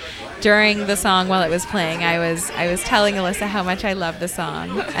break. During the song while it was playing, I was telling Alyssa how much I love the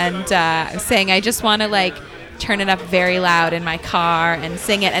song, and I was saying I just want to turn it up very loud in my car and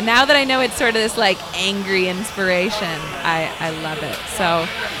sing it. And now that I know it's sort of this angry inspiration, I love it. So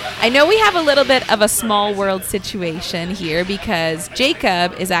I know we have a little bit of a small world situation here because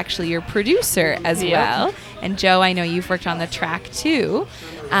Jacob is actually your producer as well. And Joe, I know you've worked on the track too.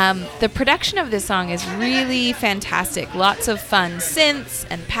 The production of this song is really fantastic. Lots of fun synths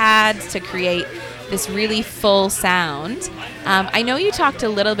and pads to create this really full sound. I know you talked a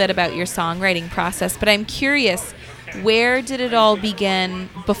little bit about your songwriting process, but I'm curious, where did it all begin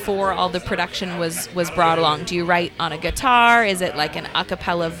before all the production was brought along? Do you write on a guitar? Is it like an a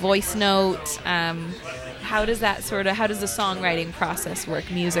cappella voice note? how does that how does the songwriting process work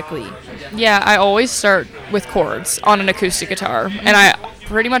musically? Yeah, I always start with chords on an acoustic guitar, and I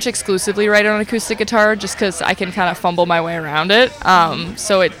pretty much exclusively write it on acoustic guitar just because I can kind of fumble my way around it.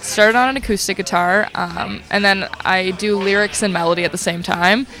 So it started on an acoustic guitar, and then I do lyrics and melody at the same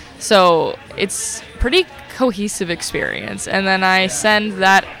time. So it's pretty cohesive experience. And then I send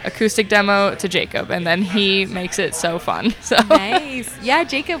that acoustic demo to Jacob, and then he makes it so fun. So Nice. Yeah,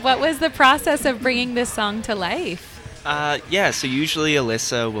 Jacob, what was the process of bringing this song to life? So usually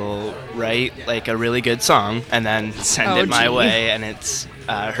Alyssa will write like a really good song and then send Oh, it my gee. way, and it's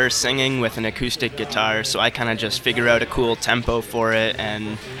her singing with an acoustic guitar, so I kind of just figure out a cool tempo for it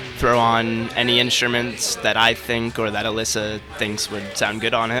and throw on any instruments that I think or that Alyssa thinks would sound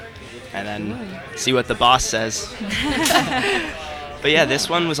good on it, and then see what the boss says. But yeah, this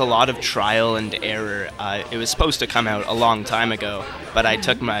one was a lot of trial and error. It was supposed to come out a long time ago, but I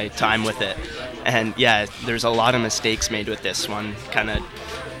took my time with it. And yeah, there's a lot of mistakes made with this one, kind of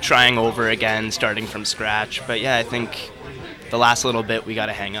trying over again, starting from scratch. But yeah, I think the last little bit, we got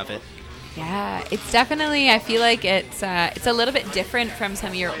a hang of it. Yeah, it's definitely, I feel like it's a little bit different from some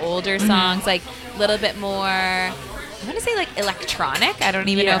of your older songs, like a little bit more, I'm going to say like electronic. I don't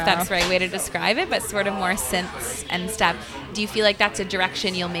even know if that's the right way to describe it, but sort of more synths and stuff. Do you feel like that's a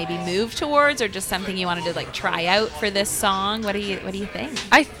direction you'll maybe move towards, or just something you wanted to like try out for this song? What do you think?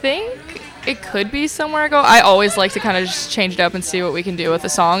 I think it could be somewhere I go. I always like to kind of just change it up and see what we can do with a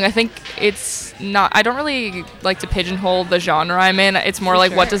song. I think it's not, I don't really like to pigeonhole the genre I'm in. It's more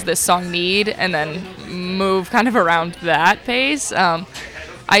like, what does this song need? And then move kind of around that pace.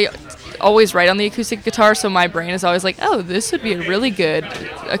 I always write on the acoustic guitar, so my brain is always like, oh, this would be a really good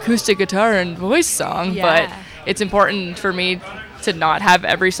acoustic guitar and voice song. Yeah. But it's important for me to not have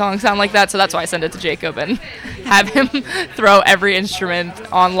every song sound like that, so that's why I send it to Jacob and have him throw every instrument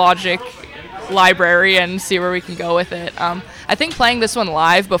on Logic library and see where we can go with it. I think playing this one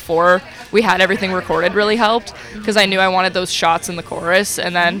live before we had everything recorded really helped, because I knew I wanted those shots in the chorus,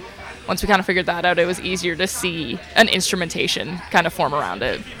 and then once we kind of figured that out, it was easier to see an instrumentation kind of form around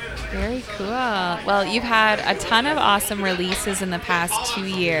it. Very cool. Well, you've had a ton of awesome releases in the past 2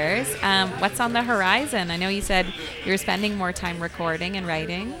 years. What's on the horizon? I know you said you were spending more time recording and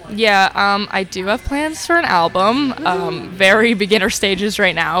writing. Yeah, I do have plans for an album. Very beginner stages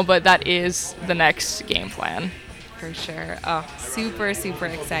right now, but that is the next game plan. For sure. Oh, super, super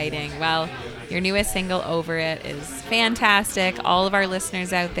exciting. Well, your newest single, Over It, is fantastic. All of our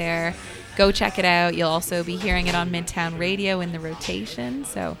listeners out there, go check it out. You'll also be hearing it on Midtown Radio in the rotation.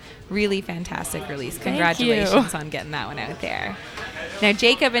 So really fantastic release. Congratulations on getting that one out there. Now,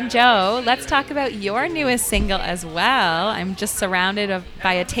 Jacob and Joe, let's talk about your newest single as well. I'm just surrounded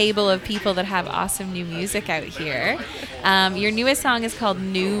by a table of people that have awesome new music out here. Your newest song is called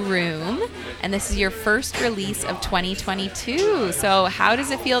New Room, and this is your first release of 2022. So how does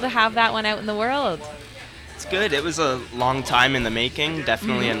it feel to have that one out in the world? It's good. It was a long time in the making,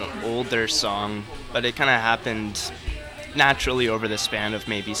 definitely an older song, but it kind of happened naturally over the span of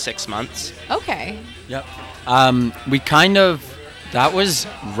maybe 6 months. Okay. Yep. That was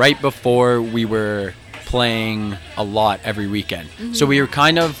right before we were playing a lot every weekend. So we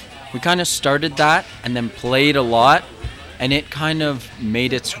kind of started that and then played a lot, and it kind of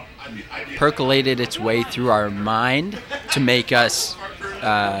percolated its way through our mind to make us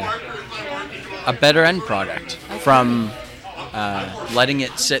a better end product from letting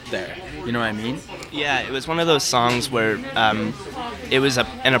it sit there. You know what I mean? Yeah, it was one of those songs where it was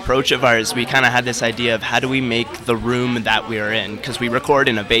an approach of ours. We kind of had this idea of how do we make the room that we are in, because we record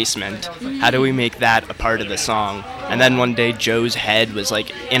in a basement. How do we make that a part of the song? And then one day Joe's head was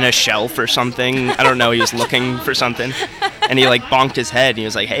like in a shelf or something. I don't know, he was looking for something. And he like bonked his head and he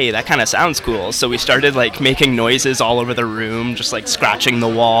was like, hey, that kind of sounds cool. So we started like making noises all over the room, just like scratching the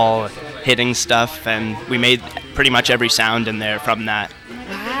wall, hitting stuff, and we made pretty much every sound in there from that.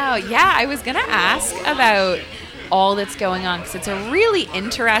 Wow. Yeah, I was going to ask about all that's going on, because it's a really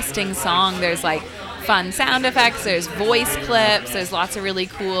interesting song. There's like fun sound effects, there's voice clips, there's lots of really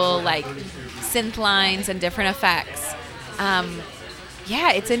cool like synth lines and different effects.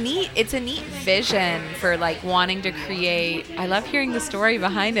 Yeah, it's a neat vision for like wanting to create. I love hearing the story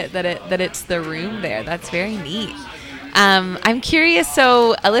behind it, that it's the room there. That's very neat. I'm curious,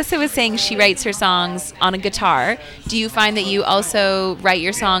 so Alyssa was saying she writes her songs on a guitar. Do you find that you also write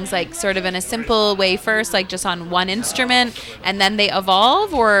your songs like sort of in a simple way first, like just on one instrument, and then they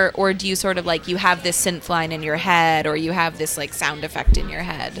evolve, or do you sort of like you have this synth line in your head, or you have this like sound effect in your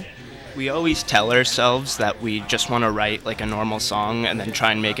head? We always tell ourselves that we just want to write like a normal song and then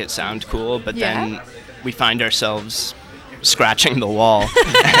try and make it sound cool, but then we find ourselves scratching the wall,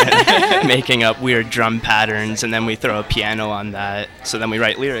 making up weird drum patterns, and then we throw a piano on that. So then we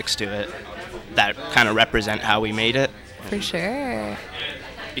write lyrics to it that kind of represent how we made it. For sure.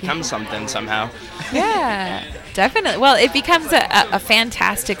 Becomes something somehow. Yeah, definitely. Well, it becomes a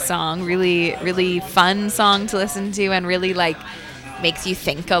fantastic song, really, really fun song to listen to, and really like makes you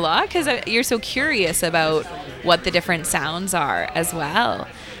think a lot because you're so curious about what the different sounds are as well.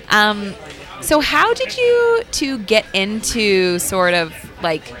 So how did you two get into sort of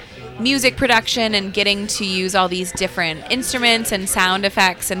like music production and getting to use all these different instruments and sound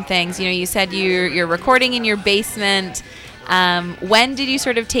effects and things? You know, you said you're recording in your basement. When did you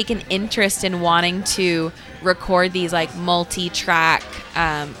sort of take an interest in wanting to record these like multi-track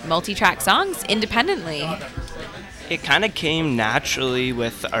songs independently? It kind of came naturally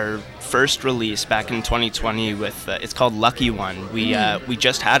with our first release back in 2020 with it's called Lucky One. We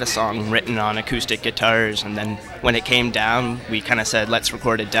just had a song written on acoustic guitars, and then when it came down, we kind of said, let's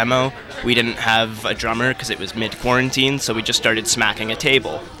record a demo. We didn't have a drummer because it was mid-quarantine, so we just started smacking a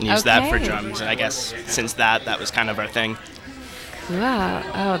table and used that for drums. And I guess since that was kind of our thing. Wow.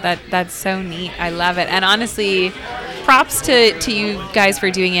 Oh, that's so neat. I love it. And honestly, props to you guys for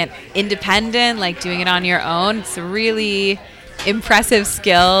doing it independent, like doing it on your own. It's a really impressive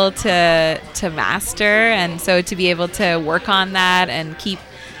skill to master. And so to be able to work on that and keep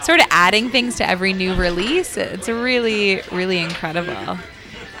sort of adding things to every new release, it's really, really incredible.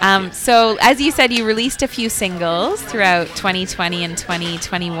 So as you said, you released a few singles throughout 2020 and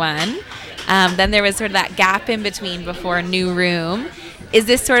 2021. Then there was sort of that gap in between before New Room. Is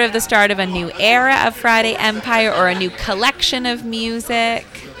this sort of the start of a new era of Friday Empire or a new collection of music?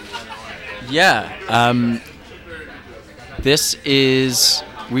 Yeah. This is,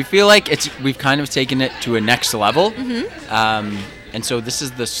 we feel like we've kind of taken it to a next level. Mm-hmm. And so this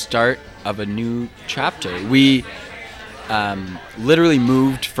is the start of a new chapter. We literally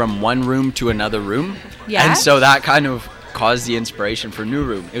moved from one room to another room. Yeah. And so that kind of caused the inspiration for New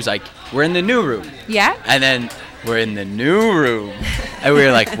Room. It was like, we're in the new room. Yeah. And then we're in the new room. And we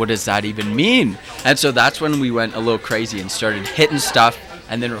were like, what does that even mean? And so that's when we went a little crazy and started hitting stuff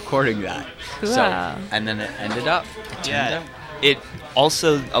and then recording that. Cool. So, and then it ended up. It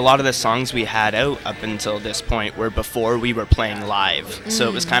also, a lot of the songs we had out up until this point were before we were playing live. So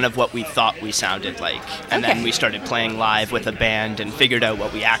it was kind of what we thought we sounded like. And then we started playing live with a band and figured out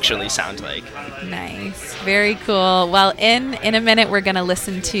what we actually sound like. Nice. Very cool. Well, in a minute, we're going to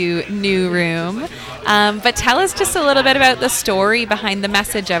listen to New Room. But tell us just a little bit about the story behind the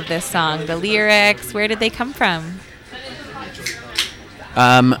message of this song, the lyrics. Where did they come from?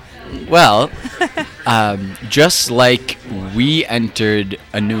 Well, just like we entered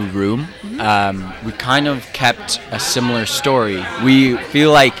a new room, we kind of kept a similar story. We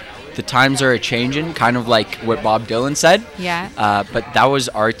feel like the times are a-changing, kind of like what Bob Dylan said. Yeah. But that was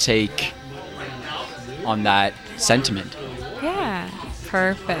our take on that sentiment. Yeah.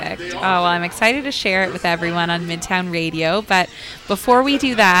 Perfect. Oh, well, I'm excited to share it with everyone on Midtown Radio. But before we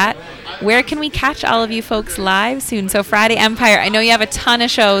do that, where can we catch all of you folks live soon? So Friday Empire, I know you have a ton of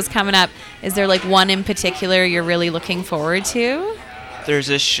shows coming up. Is there like one in particular you're really looking forward to? There's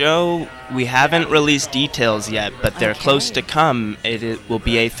a show, we haven't released details yet, but they're close to come. It will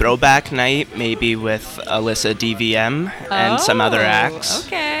be a throwback night, maybe with Alyssa DVM and some other acts.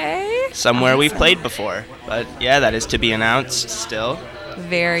 Okay. Somewhere we've played before. But yeah, that is to be announced still.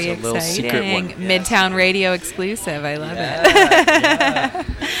 Very It's a little secret exciting. one. Midtown Radio exclusive. I love it.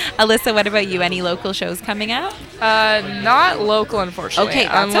 Alyssa, what about you? Any local shows coming up? Not local, unfortunately. Okay,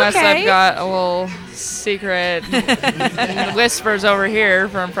 that's unless okay. I've got a little secret whispers over here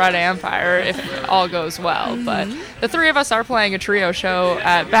from Friday Empire, if all goes well. Mm-hmm. But the three of us are playing a trio show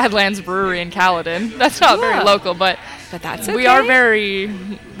at Badlands Brewery in Caledon. That's not very local, but that's okay.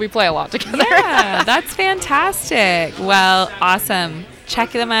 we play a lot together. Yeah, that's fantastic. Well, awesome.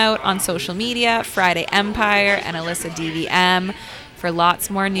 Check them out on social media, Friday Empire and Alyssa DVM, for lots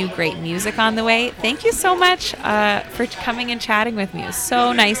more new great music on the way. Thank you so much for coming and chatting with me. It was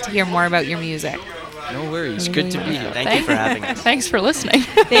so nice to hear more about your music. No worries. Good to be here. Thank you for having us. Thanks for listening.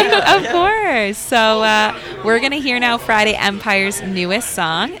 Of course. So we're going to hear now Friday Empire's newest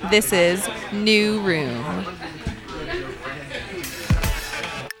song. This is New Room.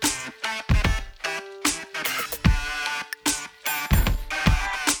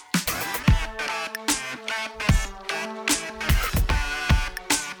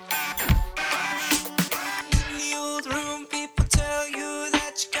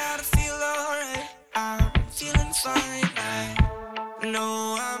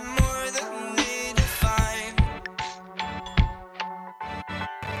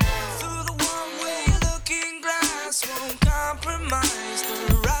 Won't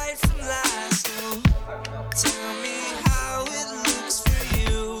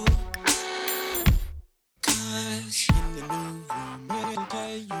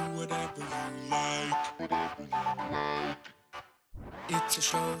a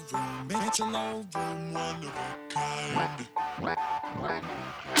showroom. It's a low room, one of a kind. In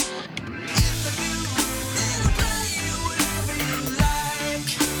the new room, it'll play you whatever you like.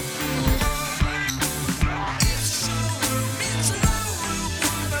 It's a showroom, it's a low room,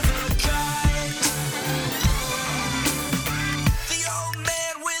 one of a kind. The old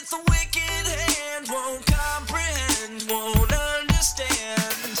man with the wicked hand won't comprehend, won't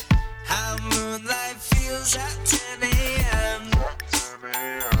understand how moonlight feels at 10 a.m.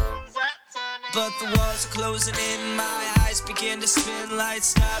 But the walls are closing in, my eyes begin to spin. Light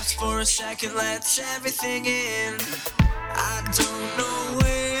stops for a second, lets everything in. I don't know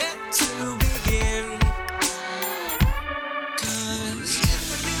where to begin. 'Cause in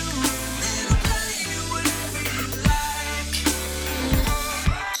the new room, it'll play you whatever you like.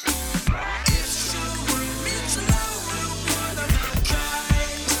 It's a showroom, it's a low room, one of a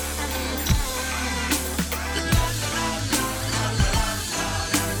kind. La la la la la la la la la la.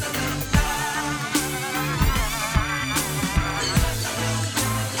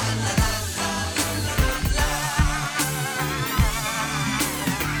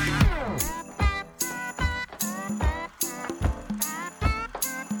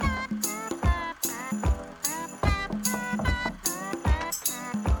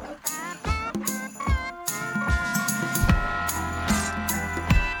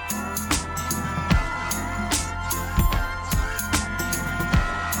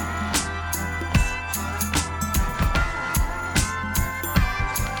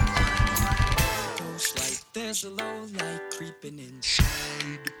 Ghost light, there's a low light creeping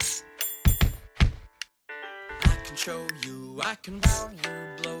inside. I can show you, I can wow you,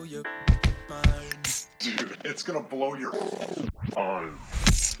 blow your mind. Dude, it's gonna blow your mind.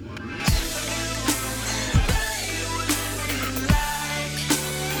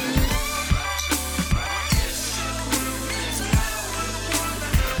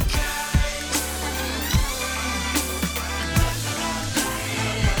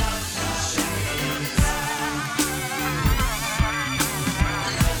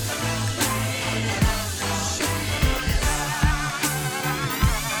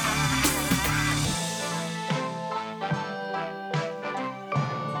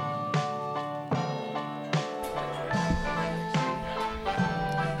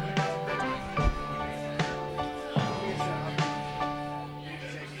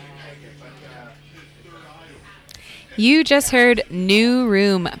 You just heard New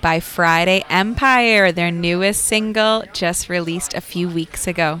Room by Friday Empire, their newest single, just released a few weeks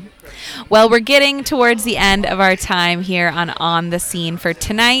ago. Well, we're getting towards the end of our time here on the Scene for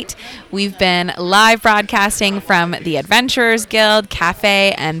tonight. We've been live broadcasting from the Adventurers Guild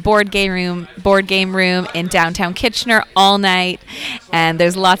Cafe and Board Game Room in downtown Kitchener all night, and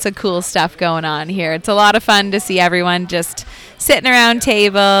there's lots of cool stuff going on here. It's a lot of fun to see everyone just sitting around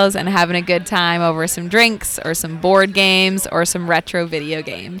tables and having a good time over some drinks or some board games or some retro video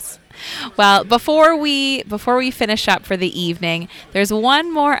games. Well, before we finish up for the evening, there's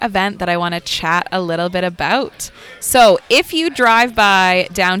one more event that I want to chat a little bit about. So if you drive by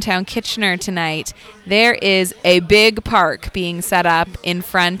downtown Kitchener tonight, there is a big park being set up in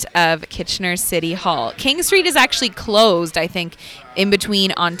front of Kitchener City Hall. King Street is actually closed, I think, in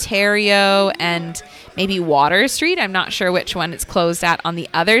between Ontario and maybe Water Street. I'm not sure which one it's closed at on the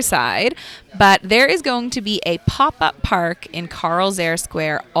other side. But there is going to be a pop-up park in Carl Zare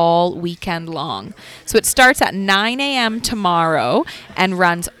Square all weekend long. So it starts at 9 a.m. tomorrow and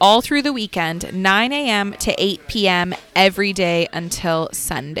runs all through the weekend, 9 a.m. to 8 p.m. every day until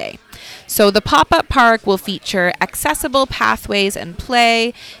Sunday. So the pop-up park will feature accessible pathways and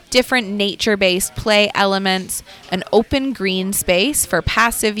play, different nature-based play elements, an open green space for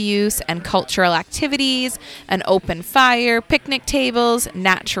passive use and cultural activities, an open fire, picnic tables,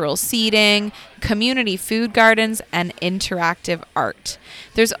 natural seating, community food gardens, and interactive art.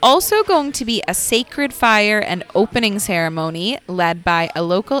 There's also going to be a sacred fire and opening ceremony led by a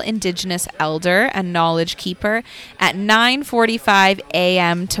local Indigenous elder and knowledge keeper at 9:45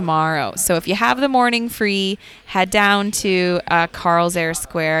 a.m. tomorrow. So if you have the morning free, head down to Carl Zare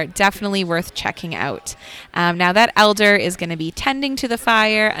Square. Definitely worth checking out. Now that elder is going to be tending to the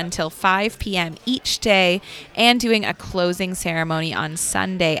fire until 5 p.m. each day and doing a closing ceremony on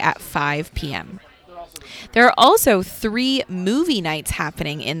Sunday at 5 p.m. There are also 3 movie nights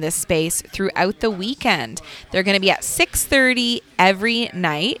happening in this space throughout the weekend. They're going to be at 6:30 every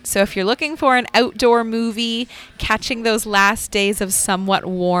night. So if you're looking for an outdoor movie, catching those last days of somewhat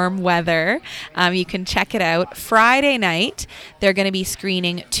warm weather, you can check it out. Friday night, they're going to be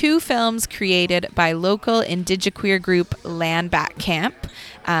screening 2 films created by local indigiqueer group Land Back Camp.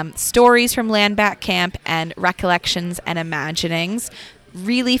 Stories from Land Back Camp and Recollections and Imaginings.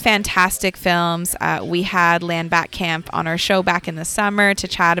 really fantastic films. We had Land Back Camp on our show back in the summer to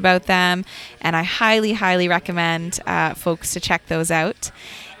chat about them, and I highly, highly recommend folks to check those out.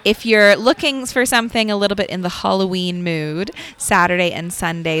 If you're looking for something a little bit in the Halloween mood, Saturday and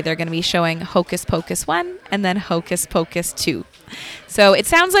Sunday, they're going to be showing Hocus Pocus 1 and then Hocus Pocus 2. So it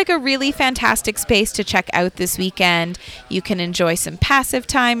sounds like a really fantastic space to check out this weekend. You can enjoy some passive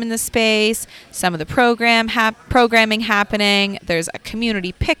time in the space, some of the programming happening. There's a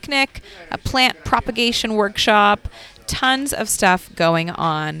community picnic, a plant propagation workshop, tons of stuff going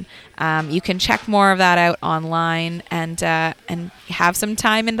on. You can check more of that out online and have some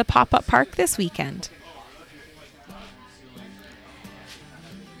time in the pop-up park this weekend.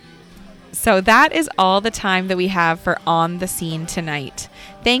 So that is all the time that we have for On the Scene tonight.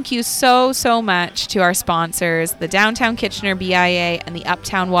 Thank you so, so much to our sponsors, the Downtown Kitchener BIA and the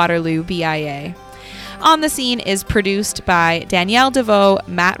Uptown Waterloo BIA. On the Scene is produced by Danielle DeVoe,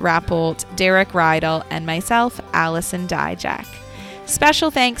 Matt Rappolt, Derek Rydell, and myself, Alyssa Dijak. Special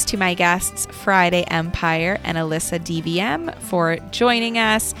thanks to my guests, Friday Empire and Alyssa DVM, for joining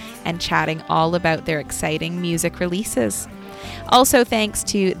us and chatting all about their exciting music releases. Also thanks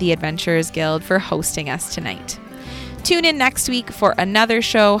to the Adventurers Guild for hosting us tonight. Tune in next week for another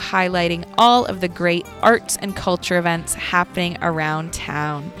show highlighting all of the great arts and culture events happening around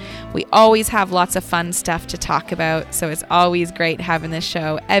town. We always have lots of fun stuff to talk about, so it's always great having this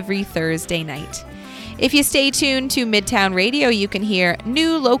show every Thursday night. If you stay tuned to Midtown Radio, you can hear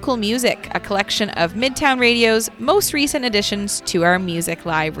New Local Music, a collection of Midtown Radio's most recent additions to our music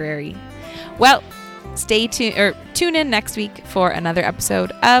library. Well, tune in next week for another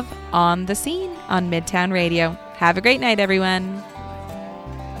episode of On the Scene on Midtown Radio. Have a great night, everyone.